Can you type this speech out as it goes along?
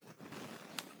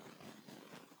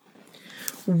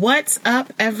What's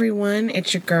up, everyone?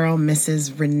 It's your girl,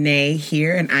 Mrs. Renee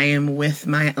here, and I am with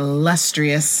my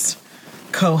illustrious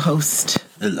co-host.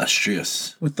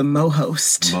 Illustrious. With the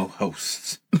Mo-host.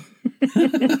 Mo-hosts.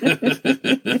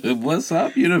 What's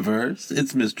up, universe?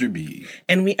 It's Mr. B.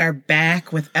 And we are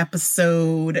back with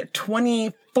episode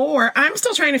 24. I'm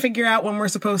still trying to figure out when we're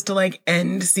supposed to,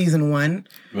 end season 1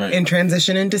 and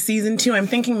transition into season 2. I'm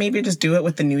thinking maybe just do it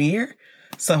with the new year.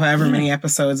 So however many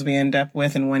episodes we end up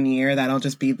with in 1 year, that'll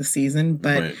just be the season.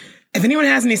 But if anyone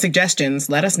has any suggestions,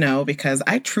 let us know, because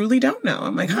I truly don't know.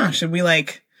 I'm like, should we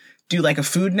do a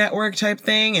Food Network type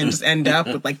thing and just end up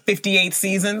with 58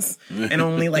 seasons and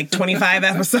only 25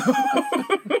 episodes?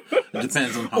 It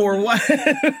depends on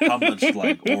how much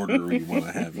order we want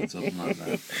to have and something like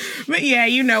that. But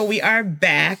yeah, we are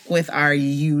back with our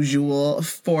usual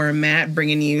format,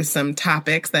 bringing you some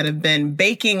topics that have been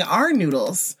baking our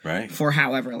noodles for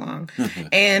however long.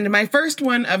 And my first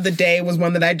one of the day was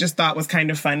one that I just thought was kind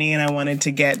of funny, and I wanted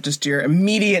to get just your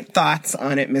immediate thoughts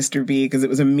on it, Mr. B, because it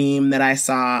was a meme that I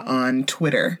saw on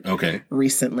Twitter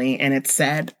recently, and it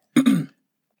said,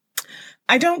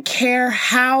 I don't care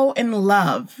how in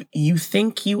love you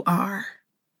think you are.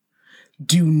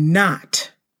 Do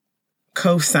not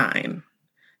co-sign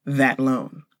that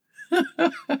loan. And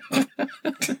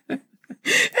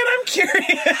I'm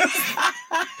curious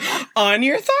on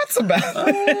your thoughts about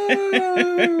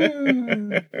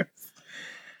it.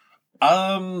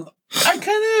 I kind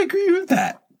of agree with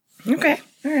that. Okay.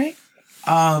 All right.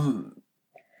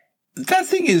 That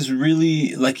thing is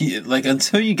really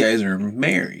until you guys are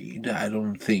married, I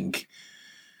don't think,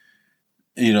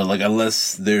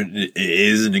 unless there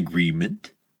is an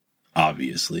agreement,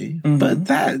 obviously, but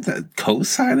that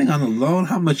co-signing on the loan,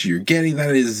 how much you're getting,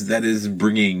 that is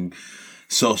bringing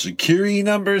social security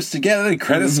numbers together,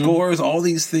 credit scores, all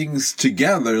these things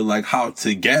together. Like, how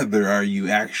together are you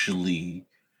actually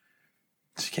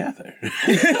together?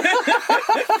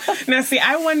 Now, see,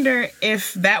 I wonder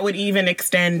if that would even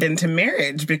extend into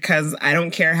marriage, because I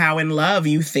don't care how in love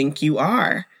you think you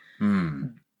are.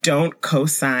 Don't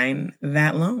co-sign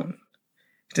that loan.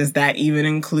 Does that even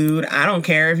include, I don't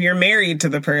care if you're married to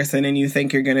the person and you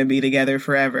think you're going to be together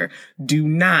forever. Do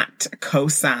not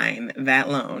co-sign that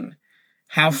loan.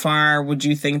 How far would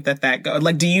you think that goes?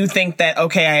 Do you think that,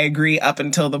 okay, I agree up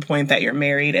until the point that you're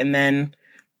married, and then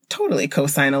totally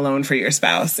co-sign a loan for your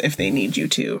spouse if they need you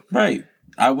to? Right.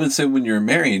 I would say when you're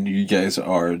married, you guys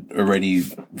are already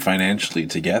financially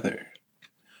together.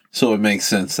 So it makes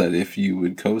sense that if you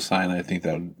would co-sign, I think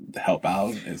that would help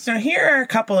out. Now, here are a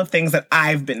couple of things that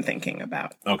I've been thinking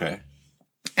about. Okay.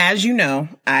 As you know,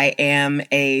 I am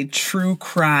a true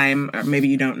crime, or maybe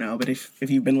you don't know, but if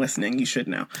you've been listening, you should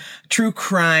know. True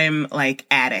crime,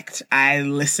 addict. I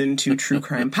listen to true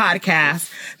crime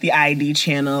podcasts. The ID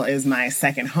channel is my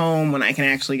second home when I can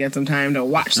actually get some time to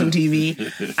watch some TV.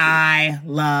 I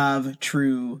love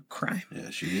true crime. Yeah,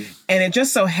 she is. And it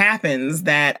just so happens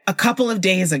that a couple of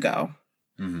days ago,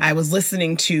 I was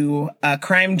listening to a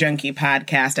Crime Junkie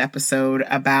podcast episode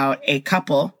about a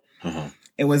couple.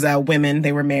 It was women.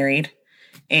 They were married.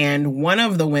 And one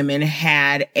of the women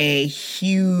had a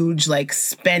huge,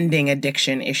 spending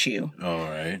addiction issue. All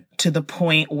right. To the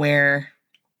point where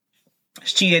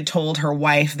she had told her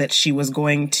wife that she was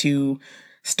going to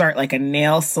start a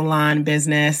nail salon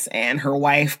business, and her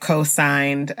wife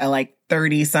co-signed a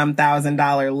 $30-some thousand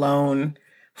loan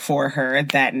for her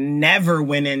that never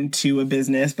went into a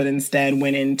business, but instead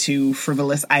went into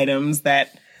frivolous items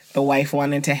that the wife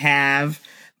wanted to have.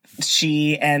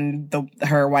 She and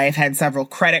her wife had several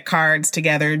credit cards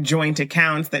together, joint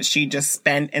accounts that she just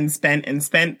spent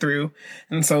through.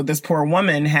 And so this poor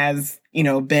woman has,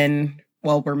 been,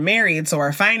 we're married, so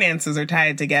our finances are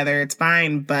tied together. It's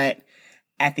fine. But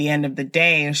at the end of the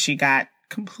day, she got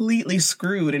completely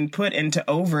screwed and put into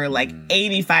over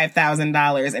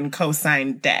 $85,000 in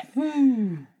co-signed debt.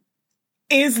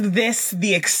 Is this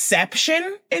the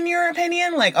exception, in your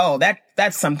opinion?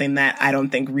 That's something that I don't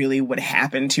think really would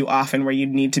happen too often where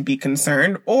you'd need to be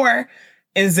concerned. Or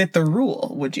is it the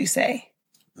rule, would you say?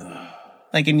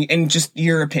 In just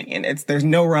your opinion, there's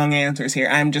no wrong answers here.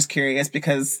 I'm just curious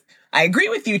because I agree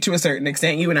with you to a certain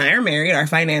extent. You and I are married. Our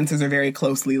finances are very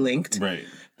closely linked. Right.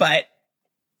 But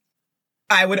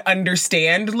I would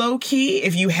understand low key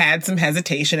if you had some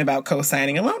hesitation about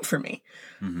co-signing a loan for me.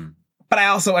 But I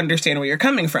also understand where you're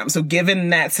coming from. So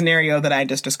given that scenario that I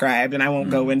just described, and I won't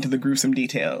go into the gruesome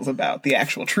details about the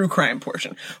actual true crime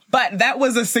portion, but that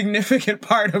was a significant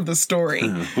part of the story,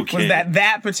 was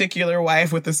that particular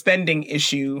wife with the spending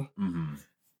issue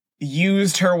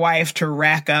used her wife to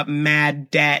rack up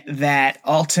mad debt that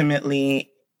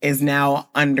ultimately is now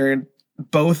under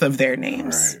both of their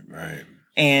names. Right.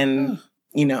 And,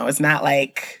 it's not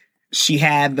like she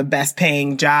had the best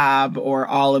paying job or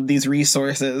all of these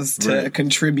resources to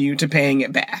contribute to paying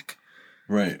it back.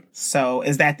 Right. So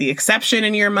is that the exception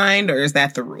in your mind, or is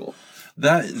that the rule?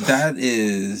 That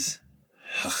is,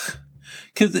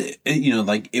 because,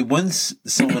 once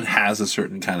someone has a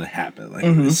certain kind of habit,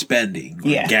 like spending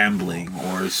or gambling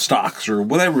or stocks or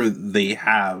whatever they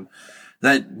have,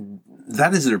 that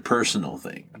is their personal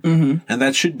thing. And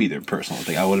that should be their personal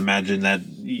thing. I would imagine that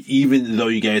even though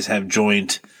you guys have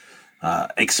joint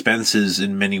expenses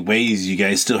in many ways, you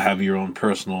guys still have your own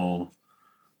personal,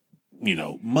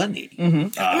 money.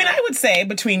 I would say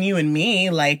between you and me,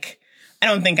 like, I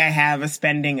don't think I have a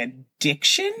spending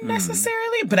addiction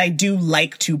necessarily, but I do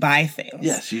like to buy things.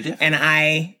 Yes, you do. And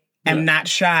I am not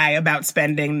shy about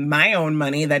spending my own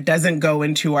money that doesn't go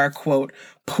into our, quote,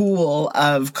 pool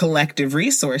of collective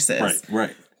resources.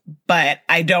 Right. But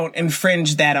I don't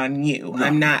infringe that on you. No.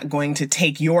 I'm not going to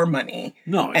take your money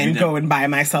and go and buy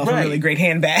myself a really great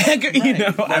handbag. I'm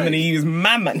going to use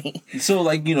my money. So,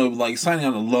 like signing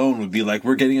on a loan would be like,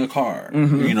 we're getting a car.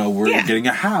 We're getting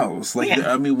a house.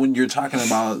 When you're talking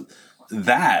about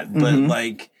that,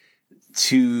 but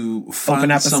to fund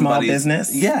open up a small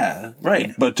business. Yeah, right.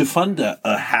 Yeah. But to fund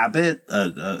a habit,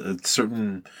 a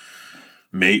certain...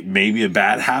 Maybe a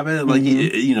bad habit,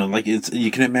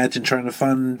 you can imagine trying to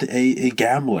fund a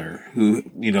gambler who,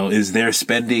 is there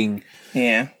spending.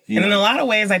 Yeah. And in a lot of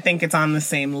ways, I think it's on the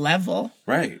same level.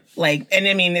 Right.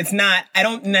 It's not, I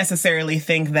don't necessarily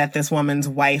think that this woman's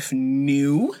wife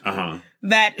knew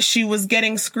that she was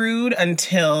getting screwed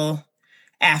until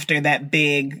after that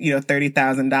big,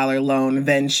 $30,000 loan.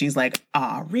 Then she's like,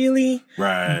 really?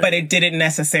 Right. But it didn't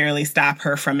necessarily stop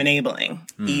her from enabling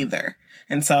either.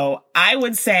 And so I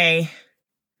would say,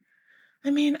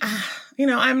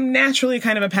 I'm naturally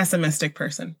kind of a pessimistic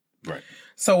person. Right.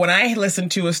 So when I listen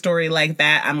to a story like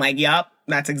that, I'm like, yup,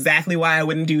 that's exactly why I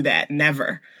wouldn't do that.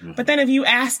 Never. But then if you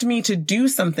asked me to do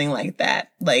something like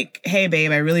that, like, hey,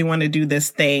 babe, I really want to do this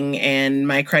thing and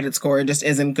my credit score just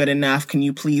isn't good enough. Can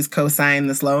you please co-sign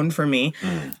this loan for me?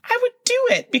 I would do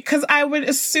it because I would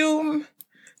assume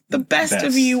the best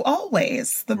of you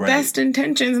always, the best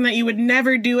intentions, and that you would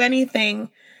never do anything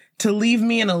to leave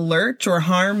me in a lurch or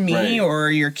harm me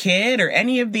or your kid or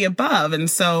any of the above. And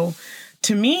so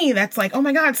to me, that's like, oh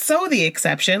my God, so the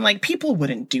exception. Like, people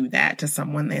wouldn't do that to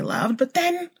someone they loved. But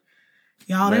then,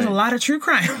 y'all, there's a lot of true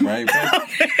crime. Right.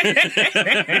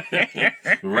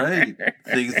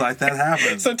 Things like that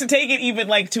happen. So to take it even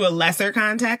to a lesser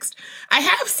context, I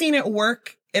have seen it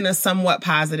work in a somewhat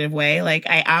positive way.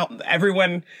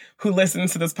 Everyone who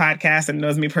listens to this podcast and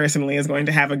knows me personally is going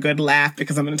to have a good laugh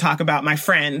because I'm going to talk about my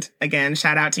friend. Again,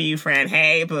 shout out to you, friend.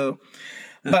 Hey, boo.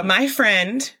 But my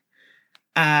friend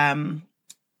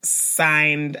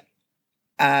signed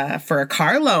for a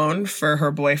car loan for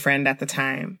her boyfriend at the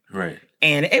time. Right.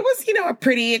 And it was, a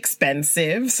pretty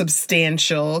expensive,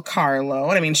 substantial car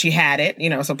loan. She had it,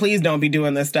 so please don't be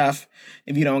doing this stuff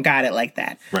if you don't got it like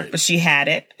that. Right. But she had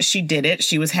it. She did it.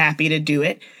 She was happy to do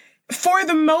it. For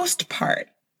the most part,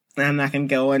 I'm not going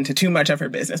to go into too much of her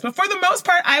business, but for the most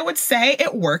part, I would say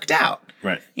it worked out.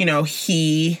 Right.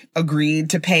 He agreed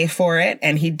to pay for it,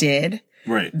 and he did.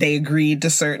 Right. They agreed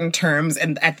to certain terms,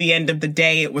 and at the end of the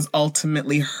day, it was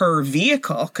ultimately her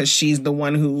vehicle because she's the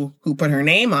one who put her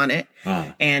name on it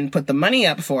and put the money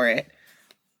up for it.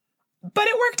 But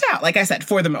it worked out, like I said,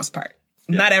 for the most part.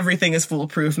 Yeah. Not everything is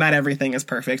foolproof. Not everything is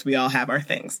perfect. We all have our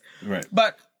things. Right.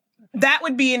 But that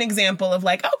would be an example of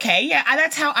okay, yeah,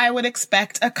 that's how I would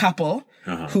expect a couple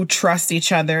who trust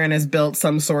each other and has built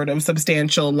some sort of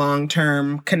substantial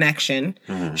long-term connection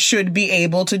should be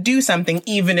able to do something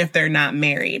even if they're not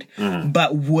married.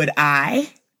 But would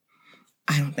I?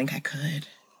 I don't think I could.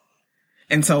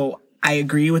 And so I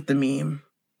agree with the meme.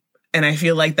 And I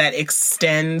feel like that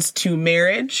extends to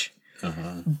marriage,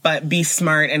 but be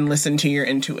smart and listen to your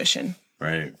intuition.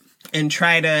 Right. And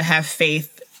try to have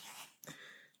faith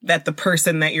that the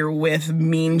person that you're with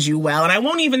means you well. And I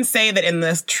won't even say that in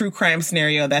this true crime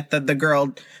scenario that the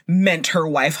girl meant her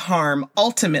wife harm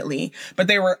ultimately, but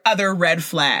there were other red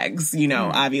flags,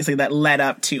 obviously that led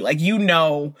up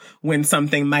to, when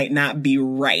something might not be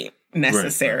right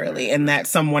necessarily, and that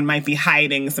someone might be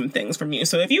hiding some things from you.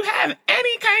 So if you have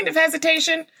any kind of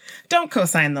hesitation, don't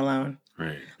co-sign the loan.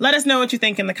 Right. Let us know what you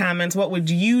think in the comments. What would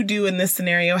you do in this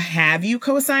scenario? Have you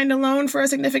co-signed a loan for a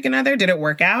significant other? Did it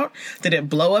work out? Did it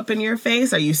blow up in your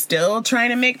face? Are you still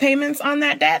trying to make payments on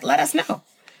that debt? Let us know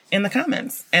in the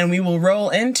comments. And we will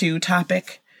roll into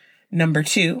topic number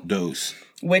 2. Dose.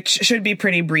 which should be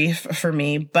pretty brief for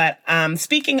me. But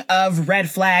speaking of red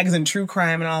flags and true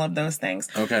crime and all of those things,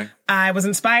 Okay. I was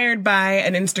inspired by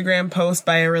an Instagram post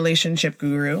by a relationship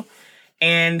guru.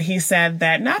 And he said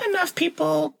that not enough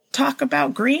people talk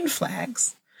about green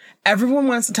flags. Everyone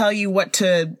wants to tell you what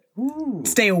to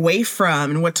stay away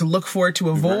from and what to look for to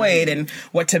avoid and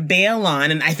what to bail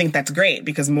on. And I think that's great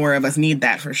because more of us need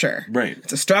that for sure. Right.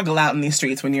 It's a struggle out in these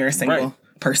streets when you're a single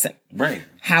person. Right.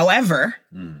 However,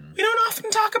 we don't often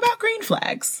talk about green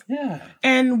flags. Yeah.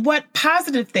 And what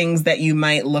positive things that you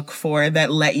might look for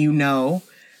that let you know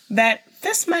that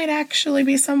this might actually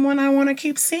be someone I want to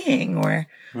keep seeing, or,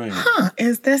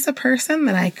 is this a person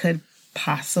that I could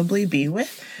possibly be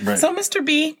with? Right. So, Mr.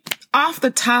 B, off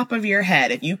the top of your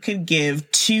head, if you could give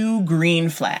 2 green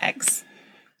flags,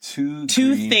 two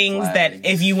things that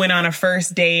if you went on a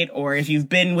first date or if you've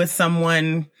been with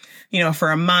someone,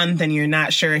 for a month and you're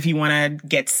not sure if you want to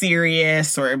get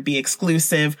serious or be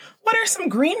exclusive, what are some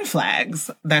green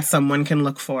flags that someone can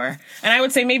look for? And I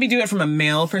would say maybe do it from a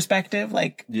male perspective,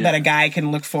 that a guy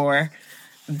can look for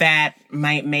that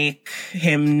might make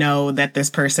him know that this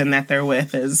person that they're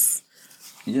with is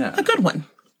a good one.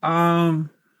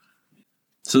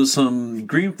 So some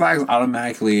green flags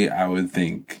automatically, I would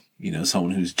think,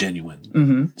 someone who's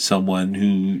genuine, someone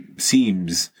who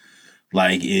seems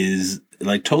like is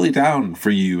like totally down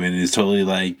for you and is totally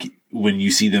like, when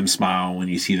you see them smile, when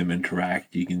you see them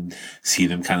interact, you can see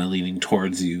them kind of leaning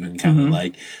towards you and kind of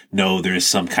like know there's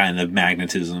some kind of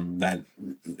magnetism that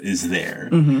is there.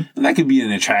 And that could be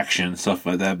an attraction, stuff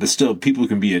like that. But still, people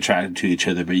can be attracted to each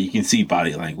other, but you can see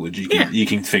body language. You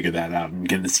can figure that out and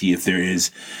kind of see if there is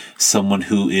someone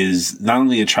who is not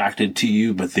only attracted to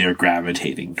you, but they're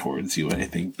gravitating towards you. And I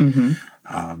think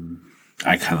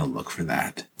I kind of look for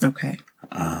that. Okay.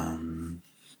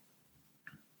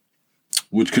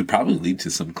 Which could probably lead to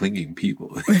some clinging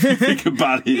people. If you think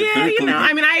about it. Yeah,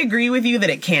 I agree with you that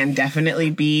it can definitely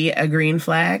be a green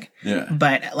flag. Yeah.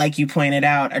 But like you pointed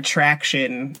out,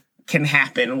 attraction can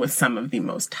happen with some of the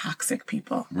most toxic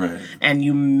people. Right. And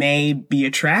you may be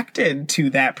attracted to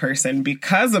that person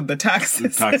because of the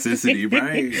toxicity.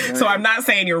 Right. So I'm not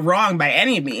saying you're wrong by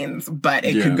any means, but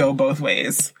it could go both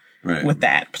ways with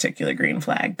that particular green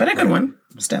flag. But a good one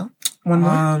still. One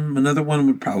more? Another one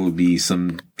would probably be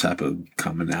some type of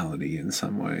commonality in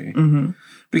some way.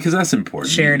 Because that's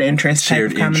important. Shared interest type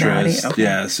of commonality. Okay.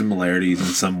 Yeah, similarities in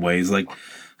some ways. Like,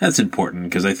 that's important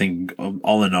because I think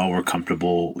all in all, we're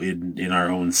comfortable in our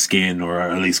own skin, or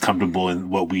at least comfortable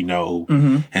in what we know.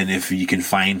 And if you can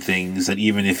find things that,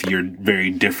 even if you're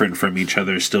very different from each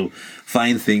other, still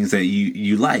find things that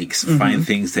you like, find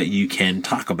things that you can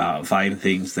talk about, find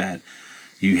things that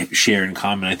you share in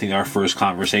common. I think our first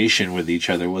conversation with each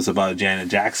other was about Janet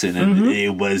Jackson, and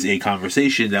it was a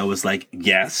conversation that was like,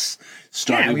 yes,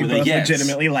 starting with a yes. We both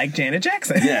legitimately like Janet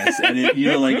Jackson. Yes, and it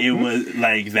was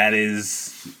like, that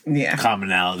is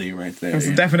commonality right there. It's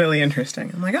definitely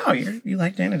interesting. I'm like, oh, you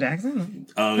like Janet Jackson?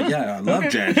 Oh yeah, I love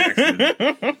Janet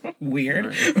Jackson.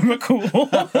 Weird, but cool.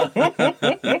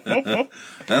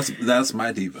 That's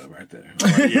my diva right there.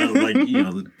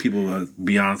 Like people like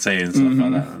Beyonce and stuff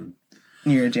like that.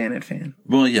 You're a Janet fan.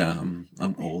 Well, yeah,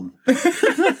 I'm old.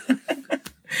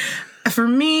 For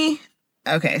me,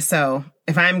 okay, so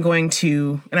if I'm going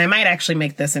to, and I might actually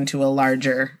make this into a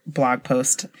larger blog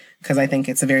post because I think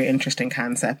it's a very interesting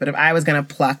concept, but if I was going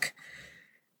to pluck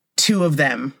 2 of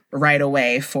them right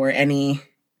away for any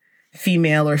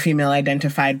female or female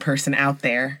identified person out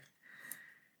there,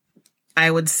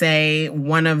 I would say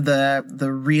one of the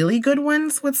really good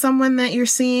ones with someone that you're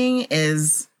seeing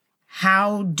is,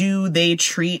 how do they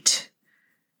treat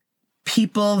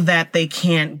people that they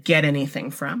can't get anything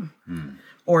from,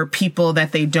 or people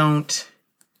that they don't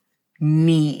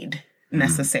need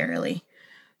necessarily?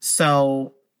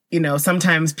 So,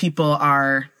 sometimes people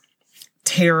are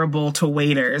terrible to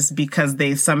waiters because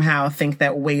they somehow think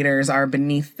that waiters are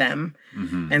beneath them.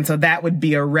 And so that would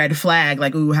be a red flag.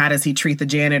 Like, ooh, how does he treat the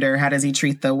janitor? How does he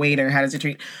treat the waiter? How does he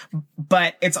treat?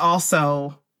 But it's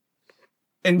also,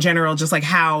 in general, just like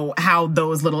how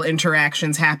those little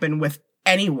interactions happen with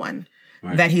anyone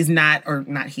that he's not, or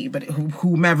not he, but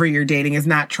whomever you're dating is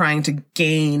not trying to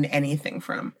gain anything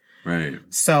from. Right.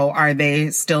 So are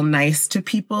they still nice to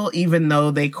people, even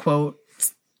though they, quote,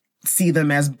 see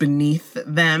them as beneath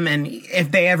them? And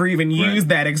if they ever even use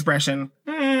that expression,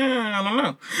 I don't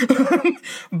know.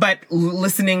 But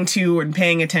listening to and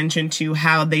paying attention to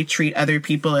how they treat other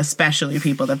people, especially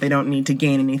people that they don't need to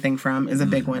gain anything from, is a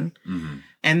big one.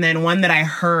 And then one that I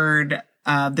heard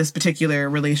this particular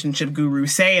relationship guru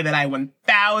say that I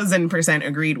 1000%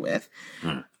 agreed with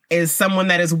is someone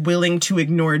that is willing to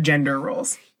ignore gender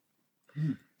roles.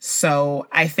 So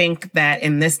I think that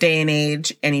in this day and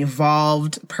age, an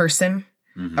evolved person,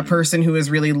 a person who is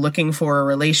really looking for a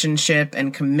relationship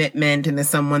and commitment and is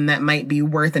someone that might be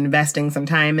worth investing some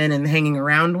time in and hanging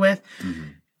around with,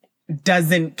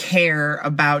 doesn't care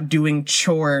about doing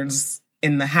chores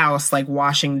in the house like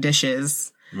washing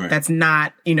dishes. Right. That's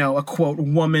not, a quote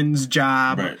woman's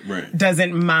job. Right.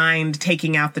 Doesn't mind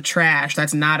taking out the trash.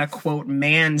 That's not a quote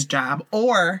man's job.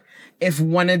 Or if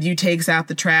one of you takes out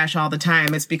the trash all the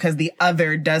time, it's because the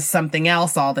other does something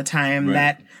else all the time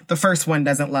that the first one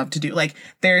doesn't love to do. Like,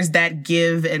 there's that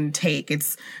give and take.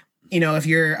 It's, if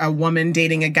you're a woman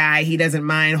dating a guy, he doesn't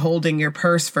mind holding your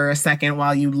purse for a second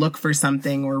while you look for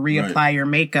something or reapply your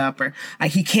makeup, or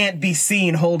he can't be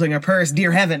seen holding a purse.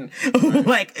 Dear heaven.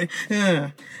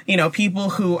 People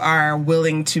who are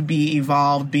willing to be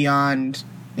evolved beyond,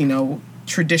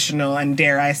 traditional and,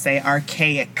 dare I say,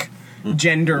 archaic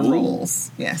gender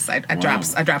roles. Yes, I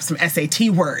dropped some SAT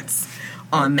words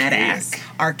on that ass.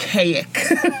 Archaic.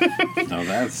 No,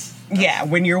 that's yeah,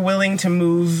 when you're willing to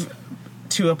move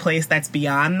to a place that's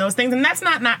beyond those things. And that's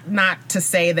not to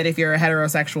say that if you're a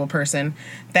heterosexual person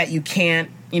that you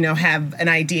can't, have an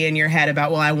idea in your head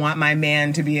about, well, I want my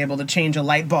man to be able to change a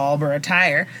light bulb or a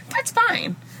tire. That's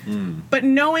fine. But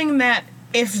knowing that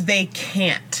if they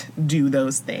can't do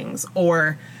those things,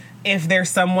 or if there's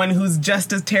someone who's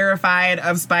just as terrified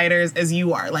of spiders as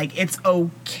you are, like, it's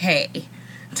okay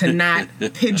to not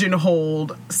pigeonhole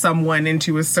someone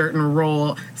into a certain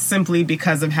role simply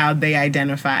because of how they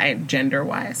identify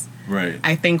gender-wise. right.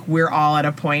 I think we're all at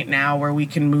a point now where we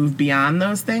can move beyond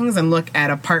those things and look at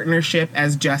a partnership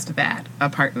as just that, a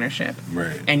partnership.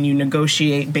 Right. And you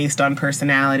negotiate based on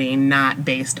personality, not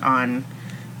based on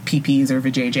PPs or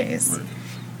vajayjays. Right.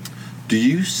 Do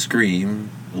you scream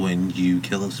when you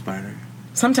kill a spider?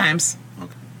 Sometimes.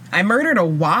 Okay. I murdered a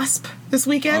wasp this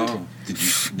weekend. Oh,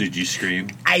 did you scream?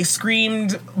 I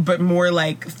screamed, but more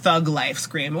like thug life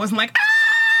scream. It wasn't like,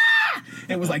 ah!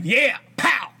 It was like, yeah,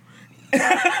 pow!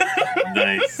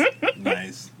 Nice.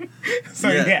 So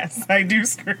Yeah. yes, I do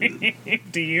scream.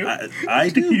 Do you? I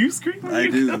do. Do you scream? I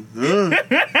do.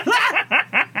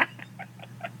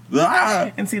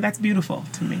 Ah! And see, that's beautiful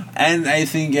to me. And I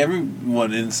think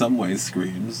everyone in some ways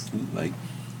screams. Like,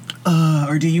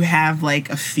 Or do you have like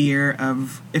a fear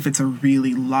of if it's a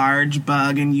really large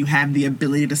bug and you have the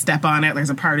ability to step on it, there's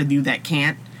a part of you that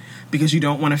can't because you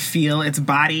don't want to feel its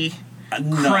body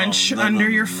crunch under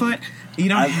your foot? You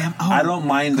don't have. Oh, I don't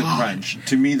mind the crunch.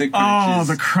 To me, the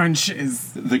crunch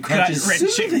is. the crunch is gut-wrenching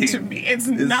soothing. to me. It's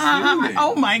not. soothing.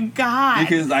 Oh my god!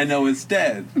 Because I know it's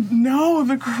dead. No,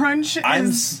 the crunch is.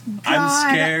 I'm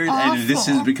scared, and this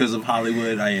is awful. because of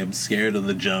Hollywood. I am scared of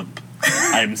the jump.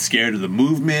 I'm scared of the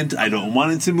movement. I don't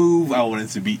want it to move. I want it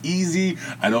to be easy.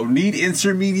 I don't need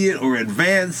intermediate or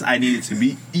advanced. I need it to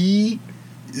be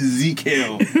easy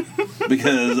kill.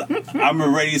 Because I'm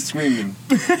already screaming.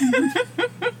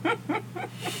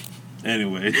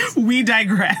 Anyway. We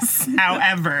digress.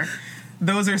 However,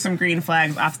 those are some green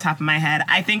flags off the top of my head.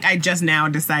 I think I just now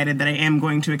decided that I am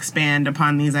going to expand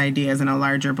upon these ideas in a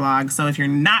larger blog. So if you're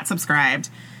not subscribed,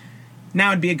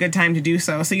 now would be a good time to do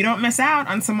so you don't miss out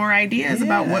on some more ideas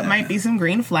about what might be some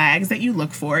green flags that you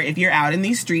look for if you're out in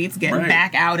these streets, getting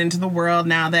back out into the world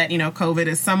now that, COVID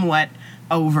is somewhat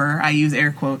over. I use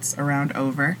air quotes around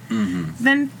over.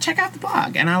 Then check out the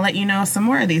blog and I'll let you know some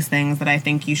more of these things that I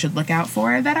think you should look out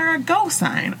for that are a go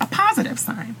sign, a positive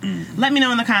sign. Let me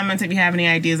know in the comments if you have any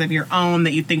ideas of your own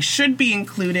that you think should be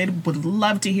included. Would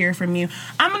love to hear from you.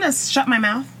 I'm going to shut my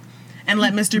mouth and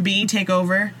let Mr. B take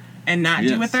over and not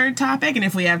do a third topic. And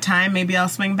if we have time, maybe I'll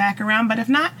swing back around. But if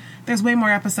not, there's way more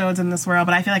episodes in this world.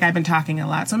 But I feel like I've been talking a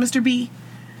lot. So, Mr. B,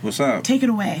 what's up? take it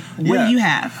away. What do you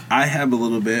have? I have a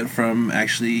little bit from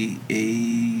actually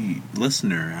a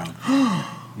listener out.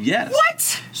 Yes.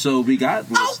 What? So we got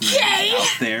listeners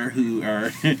out there who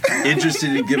are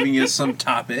interested in giving us some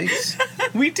topics.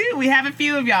 We do. We have a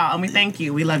few of y'all, and we thank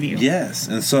you. We love you. Yes.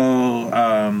 And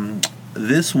so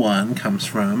this one comes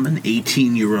from an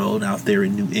 18-year-old out there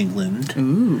in New England.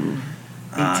 Ooh.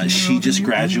 She just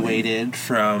graduated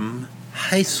from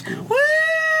high school. Woo!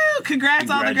 Congrats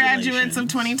all the graduates of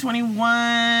 2021.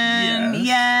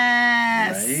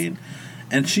 Yes. Right?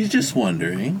 And she's just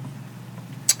wondering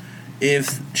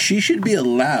if she should be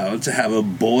allowed to have a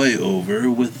boy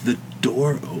over with the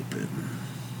door open.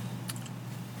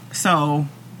 So,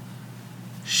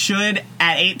 should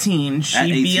at 18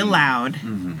 she be allowed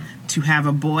to have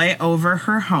a boy over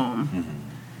her home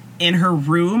in her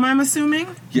room, I'm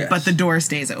assuming? Yes. But the door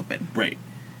stays open. Right.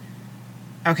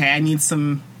 Okay, I need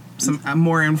some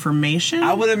more information.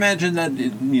 I would imagine that,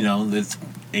 it's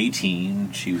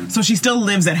 18, she would... So she still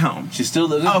lives at home? She still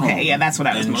lives at home. Okay, yeah, that's what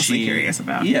I was mostly curious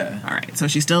about. Yeah. All right, so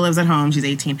she still lives at home. She's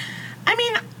 18. I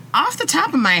mean, off the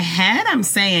top of my head, I'm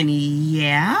saying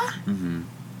yeah. Mm-hmm.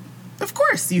 Of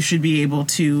course you should be able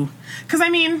to... Because, I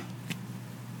mean...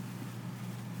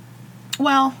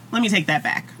 Well, let me take that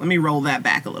back. Let me roll that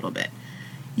back a little bit.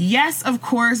 Yes, of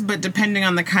course, but depending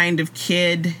on the kind of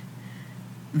kid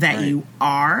that you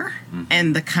are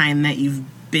and the kind that you've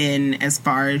been as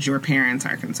far as your parents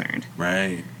are concerned.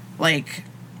 Right. Like,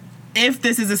 if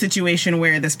this is a situation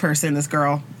where this person, this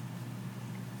girl,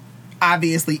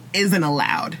 obviously isn't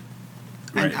allowed,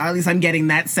 and at least I'm getting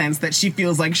that sense that she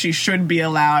feels like she should be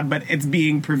allowed, but it's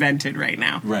being prevented right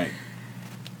now. Right.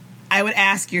 I would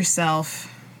ask yourself,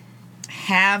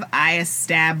 have I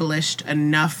established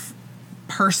enough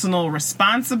personal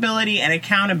responsibility and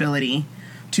accountability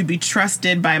to be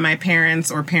trusted by my parents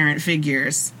or parent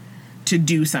figures to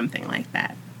do something like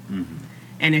that? Mm-hmm.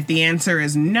 And if the answer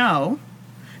is no,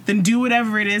 then do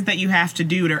whatever it is that you have to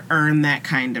do to earn that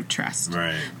kind of trust.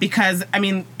 Right. Because, I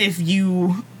mean, if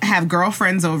you have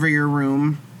girlfriends over your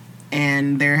room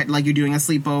and they're like you're doing a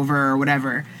sleepover or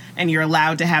whatever, and you're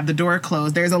allowed to have the door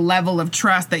closed, there's a level of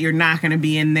trust that you're not going to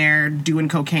be in there doing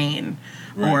cocaine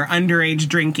or underage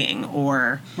drinking,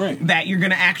 or that you're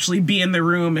going to actually be in the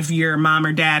room if your mom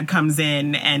or dad comes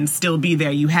in and still be there.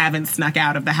 You haven't snuck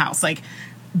out of the house. Like,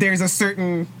 there's a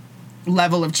certain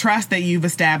level of trust that you've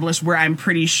established where I'm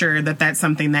pretty sure that that's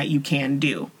something that you can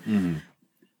do. Mm-hmm.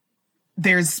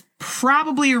 There's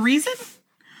probably a reason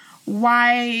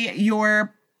why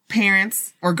your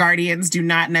parents or guardians do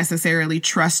not necessarily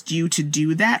trust you to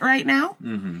do that right now.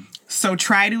 Mm-hmm. So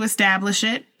try to establish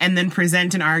it and then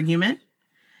present an argument.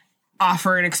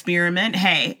 Offer an experiment.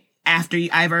 Hey, after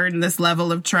I've earned this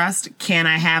level of trust, can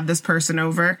I have this person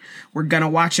over? We're going to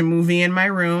watch a movie in my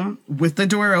room with the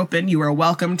door open. You are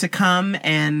welcome to come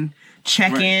and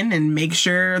check in and make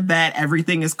sure that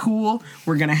everything is cool.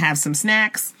 We're going to have some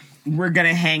snacks. We're going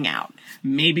to hang out.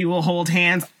 Maybe we'll hold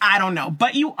hands. I don't know.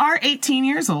 But you are 18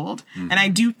 years old. Mm-hmm. And I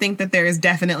do think that there is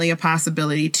definitely a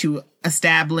possibility to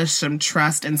establish some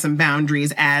trust and some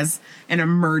boundaries as an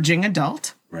emerging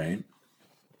adult. Right.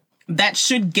 That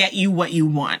should get you what you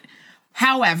want.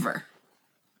 However,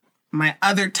 my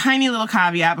other tiny little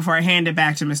caveat before I hand it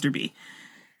back to Mr. B.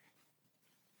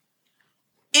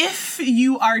 If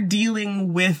you are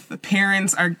dealing with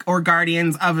parents or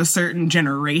guardians of a certain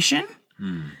generation,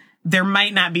 there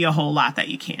might not be a whole lot that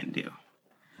you can do.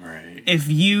 Right. If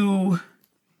you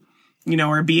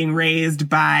are being raised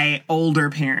by older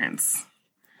parents,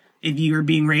 if you're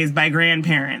being raised by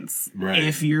grandparents,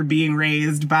 if you're being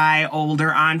raised by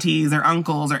older aunties or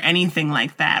uncles or anything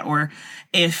like that, or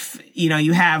if,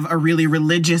 you have a really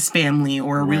religious family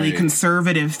or a really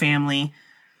conservative family,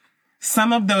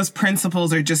 some of those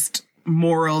principles are just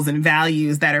morals and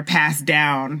values that are passed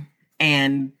down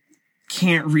and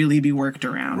can't really be worked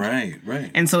around.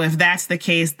 Right. And so if that's the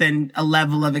case, then a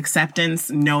level of acceptance,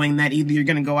 knowing that either you're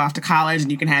going to go off to college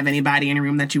and you can have anybody in a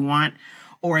room that you want,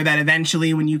 or that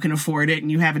eventually when you can afford it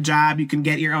and you have a job, you can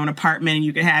get your own apartment and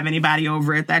you can have anybody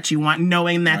over it that you want,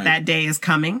 knowing that that day is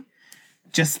coming.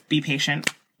 Just be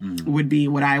patient would be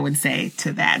what I would say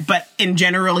to that. But in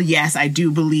general, yes, I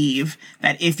do believe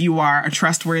that if you are a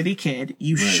trustworthy kid,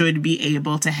 you should be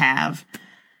able to have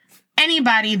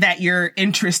anybody that you're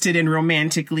interested in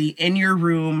romantically in your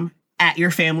room at your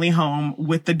family home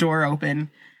with the door open.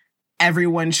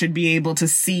 Everyone should be able to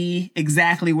see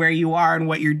exactly where you are and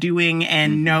what you're doing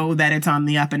and know that it's on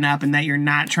the up and up and that you're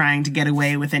not trying to get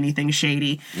away with anything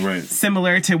shady. Right.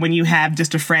 Similar to when you have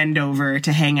just a friend over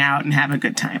to hang out and have a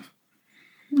good time.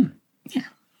 Yeah.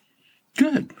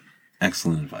 Good.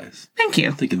 Excellent advice. Thank you.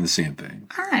 I'm thinking the same thing.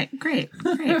 All right. Great.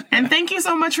 And thank you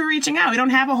so much for reaching out. We don't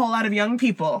have a whole lot of young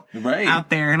people out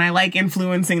there, and I like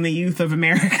influencing the youth of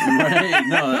America. Right.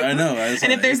 No, I know.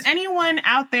 And if there's anyone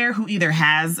out there who either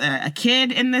has a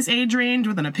kid in this age range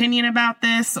with an opinion about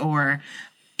this, or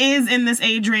is in this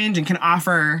age range and can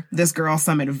offer this girl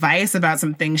some advice about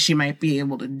some things she might be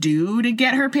able to do to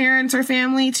get her parents or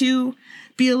family to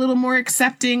be a little more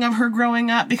accepting of her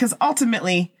growing up, because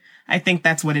ultimately I think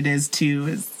that's what it is too,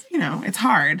 is, it's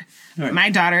hard. Right. My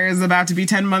daughter is about to be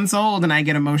 10 months old and I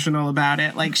get emotional about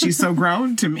it. Like, she's so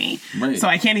grown to me. Right. So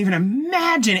I can't even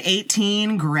imagine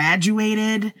 18,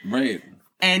 graduated. Right.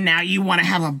 And now you want to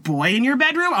have a boy in your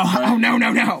bedroom? Oh, no.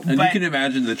 And you can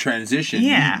imagine the transition.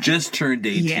 Yeah. You just turned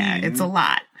 18. Yeah, it's a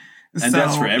lot. And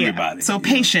that's for everybody. Yeah. So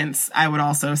patience, I would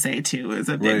also say too, is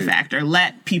a big factor.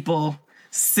 Let people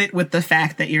sit with the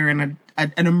fact that you're in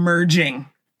an emerging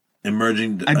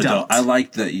Emerging Adult. I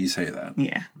like that you say that.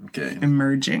 Yeah. Okay.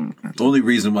 Emerging. The only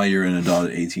reason why you're an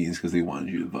adult at 18 is because they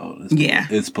wanted you to vote.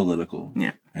 It's political.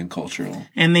 Yeah. And cultural.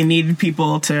 And they needed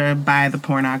people to buy the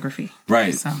pornography.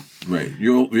 Right. So. Right.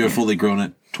 You're fully grown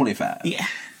at 25. Yeah.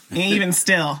 And even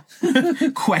still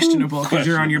questionable because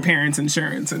you're on your parents'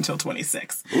 insurance until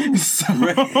 26. So.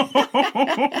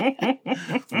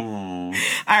 All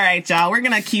right, y'all. We're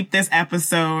going to keep this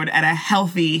episode at a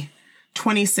healthy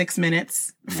 26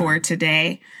 minutes for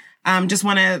today. Just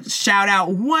want to shout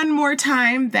out one more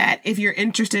time that if you're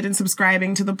interested in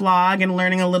subscribing to the blog and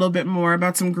learning a little bit more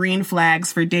about some green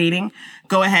flags for dating,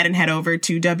 go ahead and head over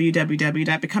to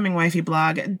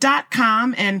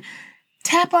www.becomingwifeyblog.com and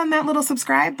tap on that little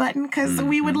subscribe button because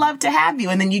we would love to have you.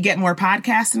 And then you get more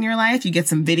podcasts in your life, you get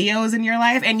some videos in your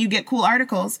life, and you get cool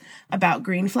articles about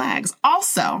green flags.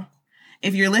 Also,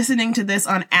 if you're listening to this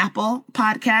on Apple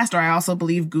Podcast, or I also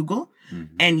believe Google,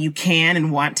 and you can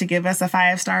and want to give us a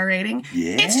 5-star rating,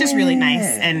 it's just really nice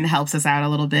and helps us out a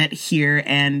little bit here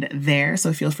and there.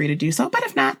 So feel free to do so. But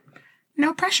if not,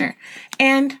 no pressure.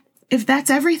 And if that's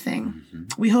everything,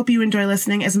 we hope you enjoy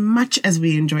listening as much as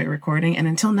we enjoy recording. And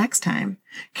until next time,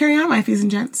 carry on, wifeys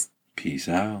and gents. Peace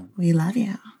out. We love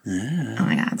you. Yeah. Oh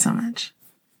my God, so much.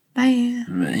 Bye.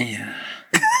 Man.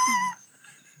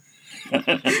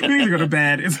 We need to go to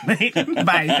bed. It's late.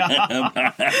 Bye,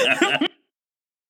 y'all.